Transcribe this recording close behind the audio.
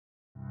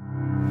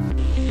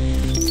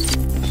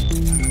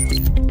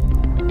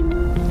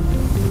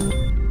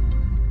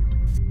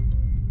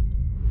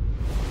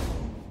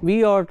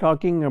we are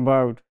talking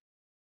about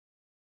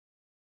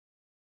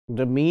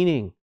the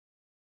meaning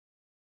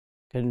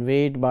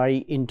conveyed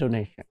by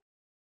intonation.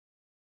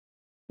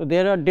 So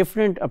there are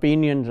different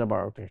opinions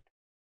about it.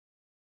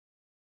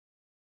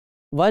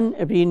 One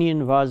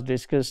opinion was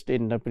discussed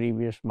in the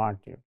previous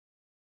module,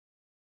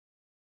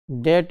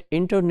 that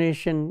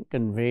intonation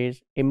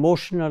conveys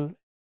emotional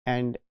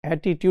and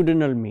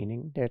attitudinal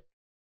meaning,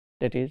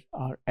 that is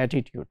our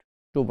attitude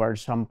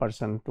towards some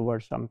person,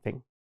 towards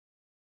something,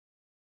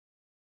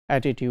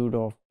 attitude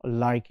of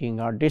liking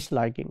or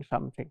disliking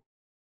something,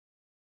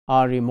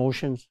 our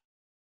emotions,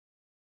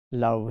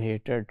 love,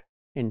 hatred,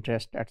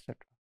 interest, etc.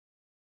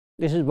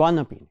 This is one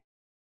opinion.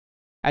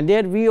 And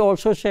there we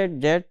also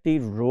said that the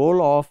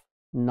role of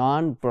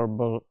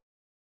non-verbal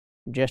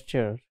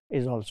gestures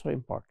is also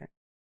important.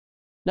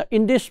 Now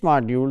in this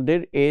module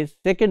there is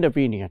second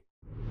opinion,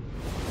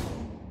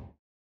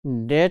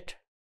 that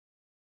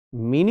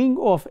meaning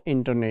of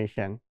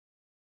intonation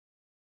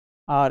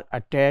are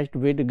attached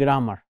with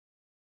grammar.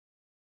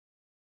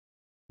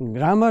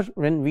 Grammar,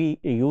 when we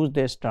use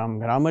this term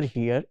grammar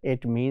here,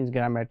 it means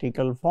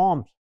grammatical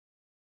forms,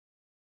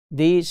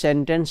 the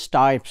sentence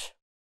types.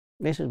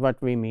 This is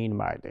what we mean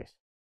by this.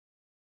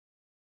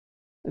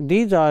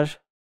 These are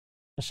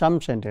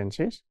some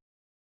sentences.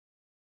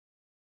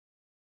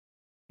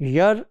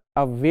 You're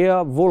a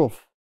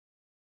werewolf.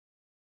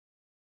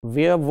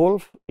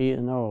 Werewolf,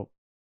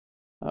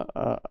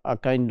 a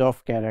kind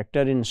of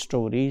character in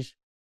stories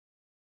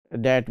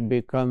that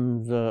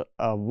becomes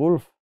a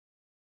wolf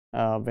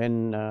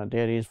when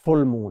there is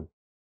full moon.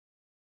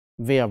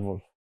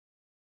 Werewolf.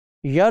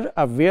 You're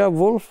a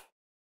werewolf.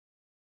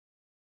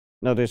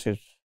 Now this is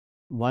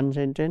one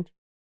sentence.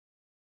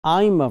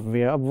 I'm a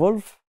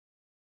werewolf.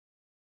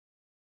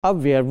 A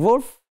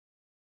werewolf?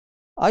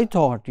 I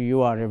thought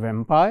you are a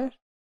vampire.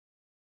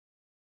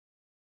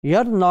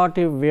 You're not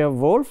a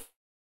werewolf,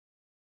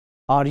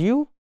 are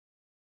you?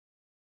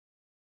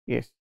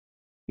 Yes.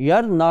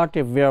 You're not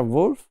a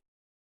werewolf,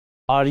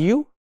 are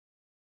you?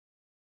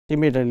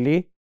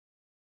 Similarly,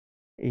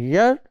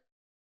 you're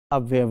a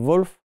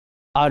werewolf,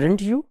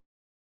 aren't you?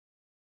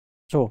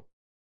 So,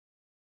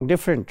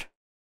 different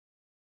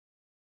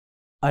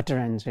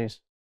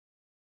utterances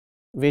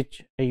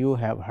which you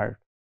have heard.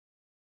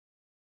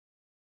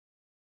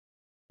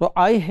 So,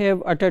 I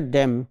have uttered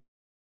them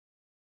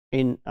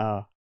in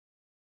a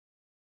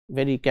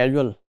very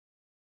casual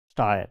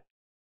style.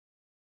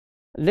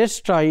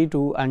 Let's try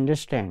to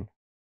understand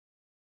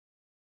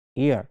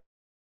here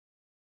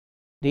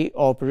the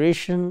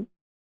operation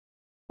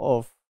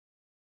of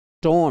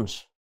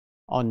tones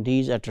on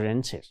these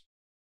utterances,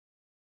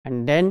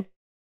 and then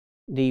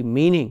the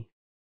meaning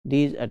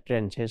these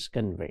utterances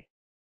convey.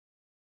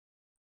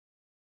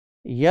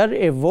 You're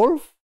a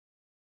wolf.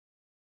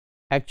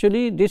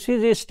 Actually, this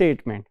is a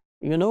statement.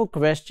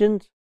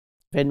 Questions,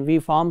 when we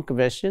form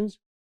questions,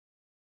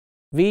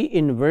 we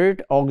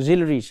invert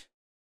auxiliaries,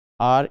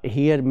 or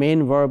here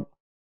main verb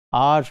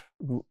are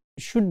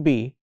should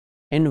be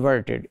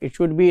inverted. It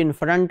should be in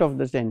front of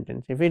the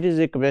sentence if it is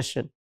a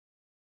question.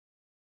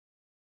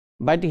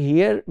 But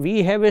here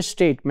we have a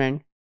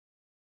statement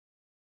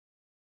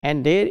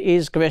and there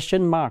is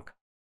question mark.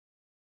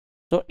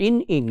 So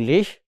in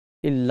English,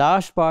 the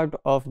last part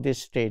of this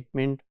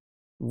statement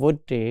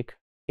would take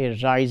a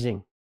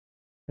rising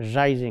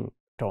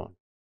tone.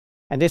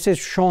 And this is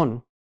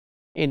shown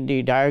in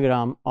the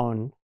diagram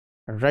on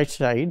right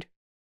side.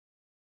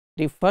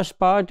 The first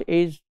part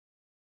is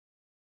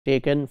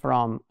taken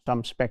from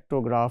some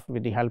spectrograph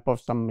with the help of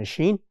some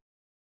machine.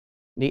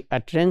 The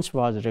utterance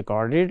was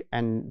recorded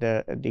and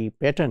the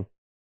pattern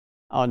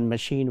on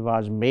machine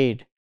was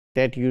made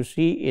that you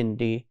see in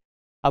the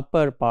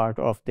upper part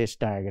of this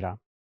diagram.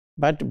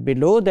 But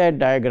below that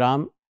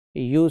diagram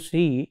you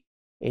see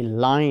a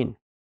line,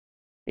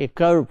 a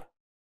curve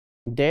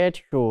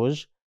that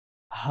shows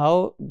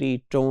how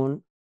the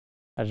tone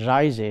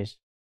rises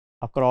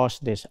across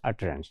this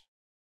utterance.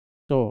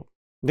 So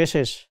this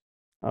is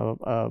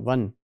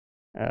one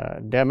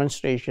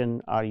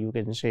demonstration, or you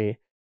can say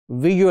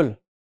visual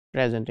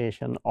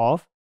presentation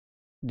of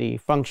the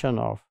function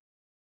of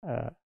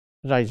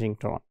rising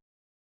tone.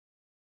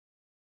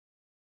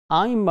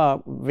 I'm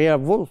a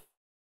werewolf.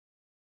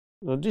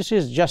 So this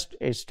is just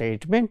a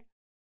statement,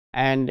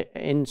 and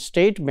in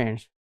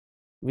statements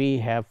we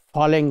have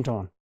falling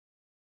tone.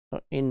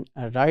 So in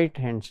right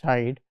hand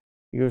side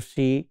you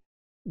see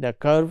the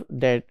curve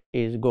that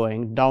is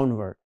going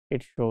downward.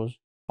 It shows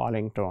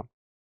falling tone.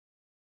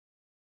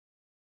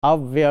 A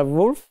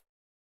werewolf?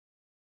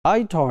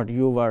 I thought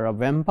you were a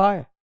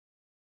vampire.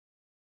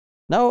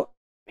 Now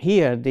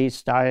here the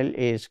style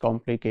is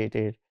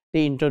complicated,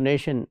 the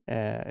intonation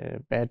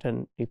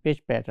pattern, the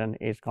pitch pattern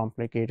is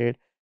complicated.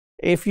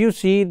 If you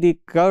see the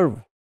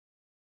curve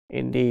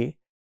in the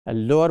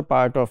lower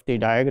part of the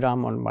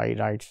diagram on my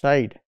right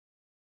side,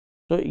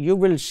 so you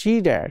will see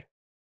that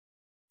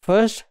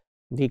first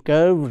the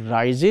curve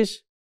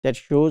rises, that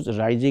shows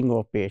rising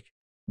of pitch,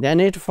 then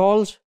it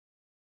falls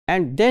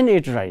and then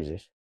it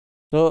rises.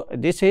 So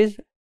this is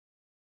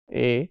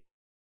a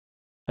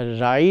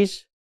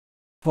rise,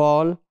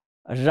 fall,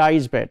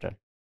 rise pattern,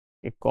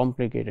 a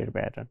complicated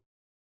pattern.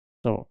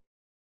 So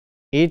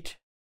it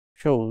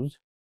shows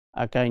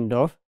a kind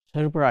of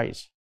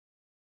surprise.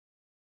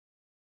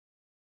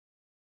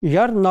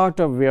 You're not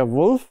a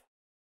werewolf,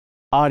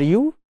 are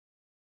you?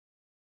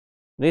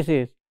 This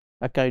is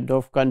a kind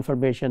of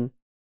confirmation.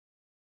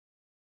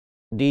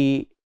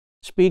 The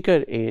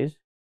speaker is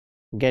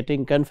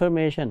getting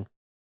confirmation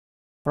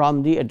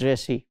from the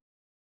addressee.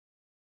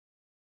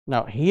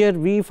 Now here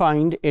we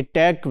find a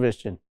tag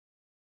question,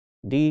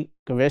 the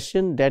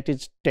question that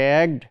is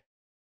tagged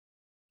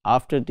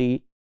after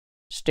the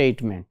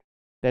statement,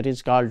 that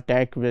is called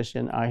tag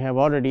question. I have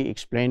already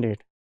explained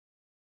it.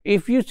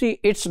 If you see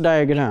its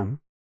diagram,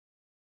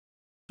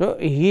 so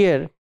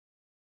here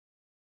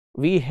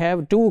we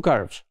have two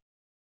curves.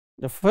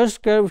 The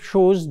first curve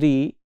shows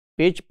the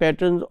pitch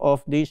patterns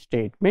of the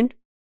statement,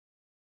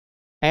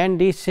 and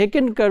the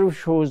second curve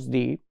shows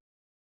the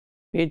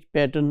pitch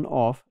pattern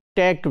of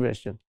tag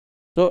question.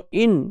 So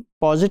in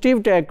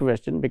positive tag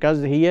question,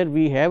 because here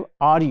we have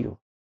are you,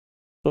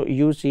 so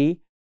you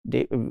see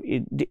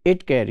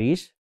it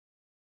carries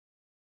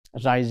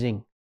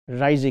rising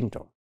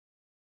tone.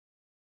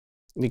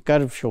 The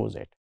curve shows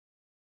it.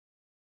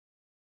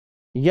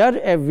 You're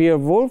a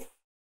werewolf,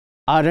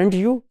 aren't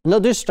you? Now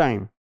this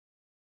time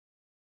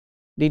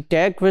the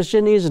tag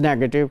question is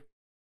negative,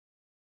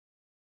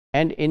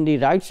 and in the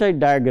right side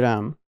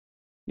diagram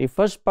the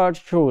first part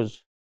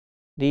shows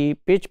the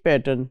pitch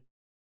pattern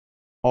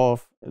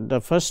of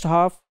the first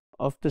half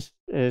of the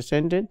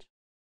sentence,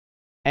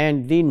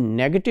 and the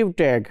negative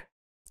tag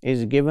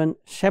is given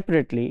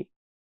separately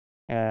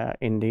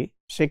in the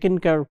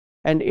second curve,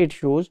 and it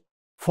shows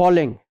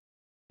falling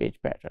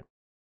pitch pattern,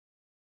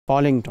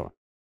 falling tone.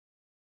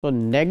 So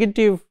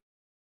negative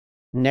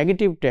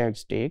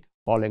tags take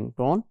falling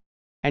tone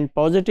and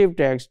positive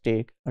tags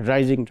take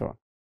rising tone.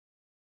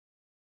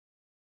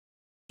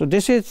 So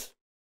this is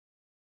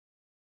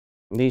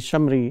the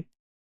summary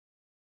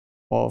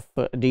of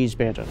these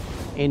patterns.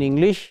 In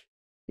English,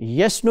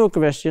 yes/no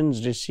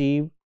questions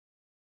receive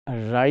a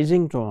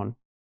rising tone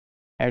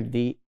at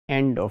the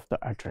end of the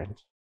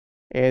utterance,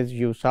 as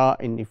you saw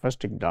in the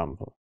first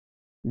example.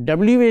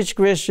 WH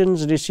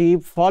questions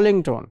receive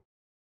falling tone.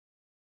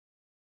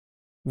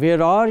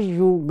 Where are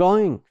you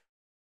going?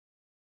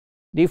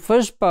 The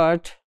first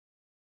part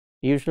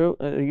you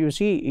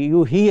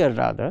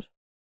hear,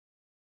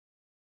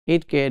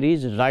 it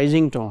carries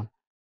rising tone,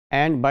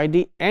 and by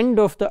the end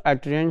of the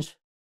utterance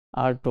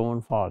our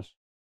tone falls.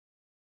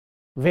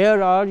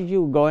 Where are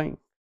you going?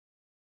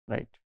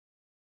 Right.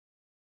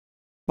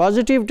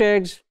 Positive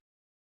tags,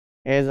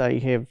 as I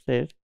have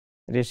said,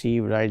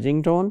 receive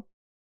rising tone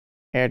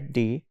at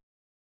the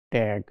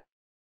tag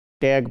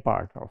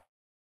part of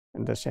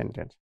the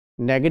sentence.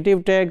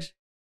 Negative tags,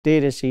 they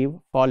receive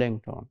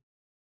falling tone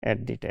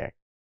at the tag.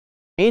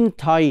 In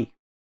Thai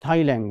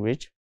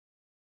language,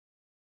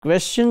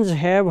 questions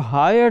have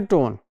higher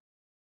tone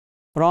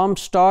from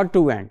start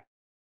to end,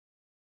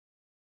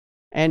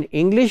 and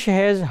English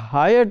has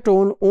higher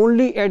tone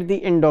only at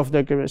the end of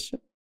the question.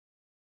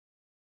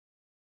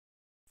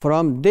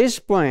 From this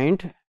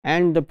point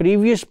and the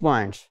previous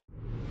points,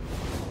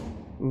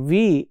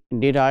 we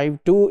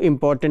derive two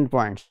important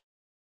points.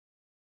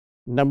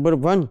 Number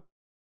one,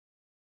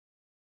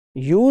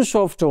 use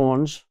of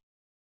tones,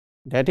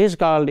 that is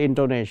called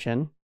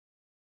intonation.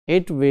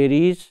 It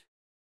varies,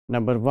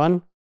 number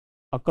one,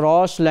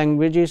 across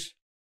languages.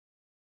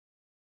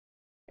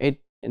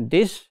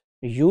 This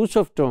use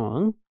of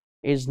tone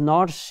is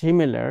not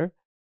similar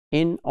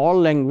in all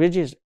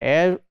languages,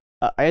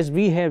 as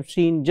we have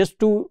seen just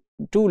two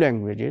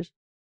languages,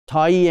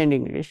 Thai and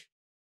English,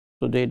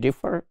 so they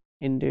differ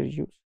in their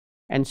use.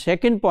 And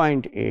second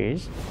point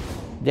is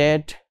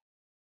that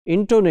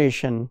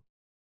intonation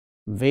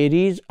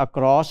varies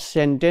across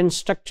sentence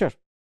structure.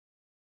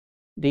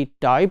 The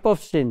type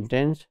of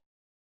sentence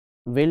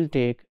will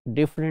take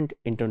different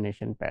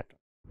intonation pattern.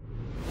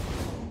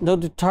 Now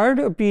the third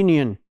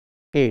opinion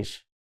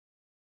is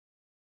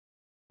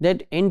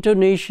that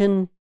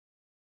intonation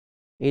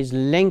is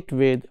linked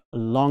with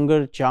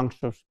longer chunks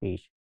of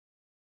speech,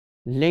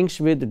 links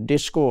with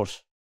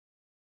discourse.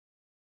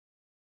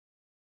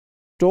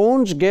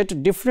 Tones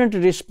get different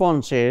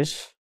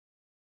responses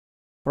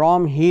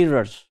from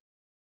hearers.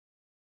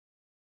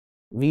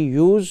 We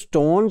use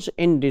tones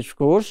in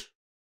discourse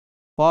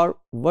for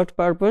what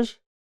purpose?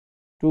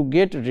 To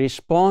get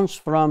response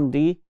from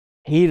the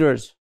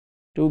hearers,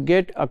 to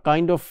get a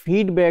kind of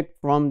feedback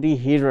from the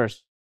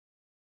hearers.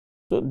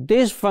 So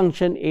this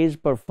function is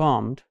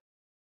performed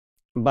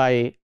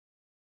by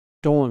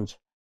tones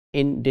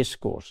in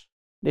discourse.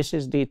 This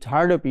is the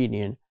third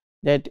opinion,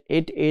 that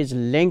it is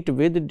linked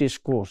with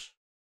discourse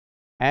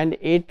and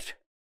it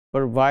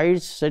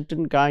provides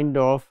certain kind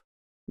of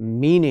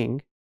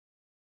meaning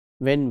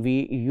when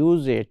we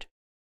use it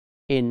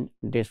in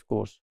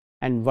discourse.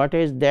 And what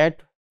is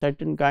that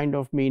certain kind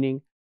of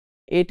meaning?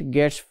 It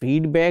gets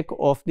feedback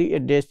of the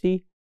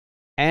addressee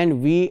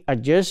and we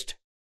adjust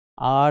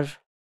our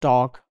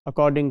talk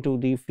according to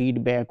the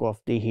feedback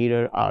of the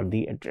hearer or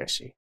the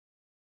addressee.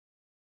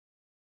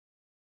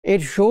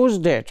 It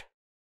shows that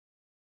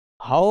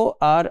how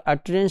our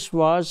utterance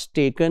was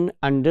taken,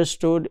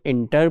 understood,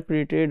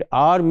 interpreted,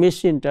 or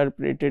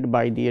misinterpreted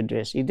by the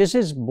addressee. This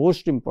is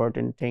most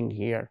important thing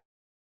here.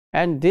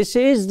 And this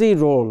is the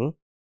role,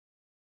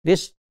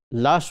 this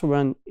last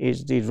one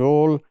is the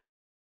role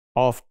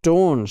of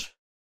tones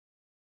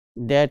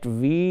that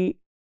we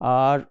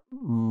are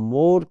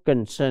more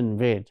concerned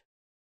with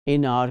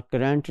in our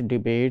current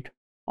debate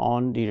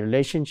on the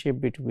relationship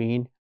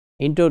between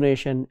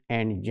intonation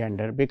and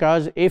gender.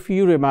 Because if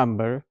you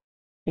remember,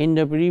 in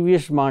the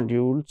previous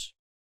modules,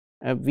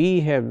 we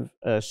have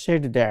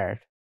said that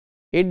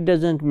it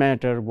doesn't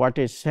matter what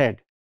is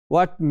said.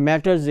 What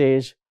matters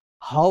is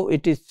how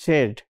it is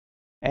said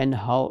and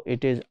how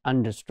it is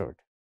understood.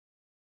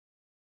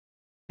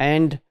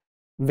 And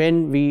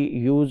when we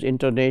use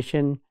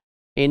intonation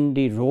in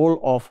the role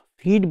of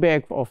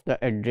feedback of the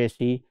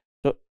addressee,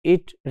 so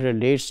it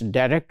relates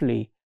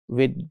directly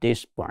with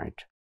this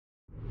point.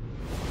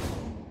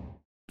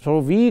 So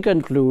we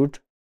conclude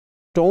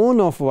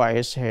tone of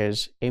voice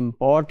has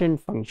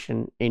important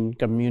function in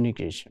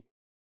communication,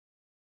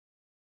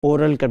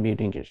 oral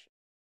communication.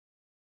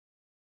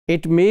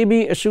 It may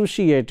be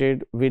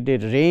associated with a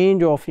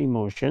range of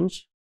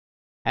emotions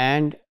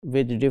and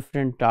with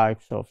different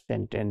types of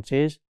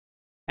sentences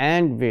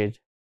and with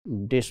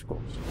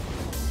discourse.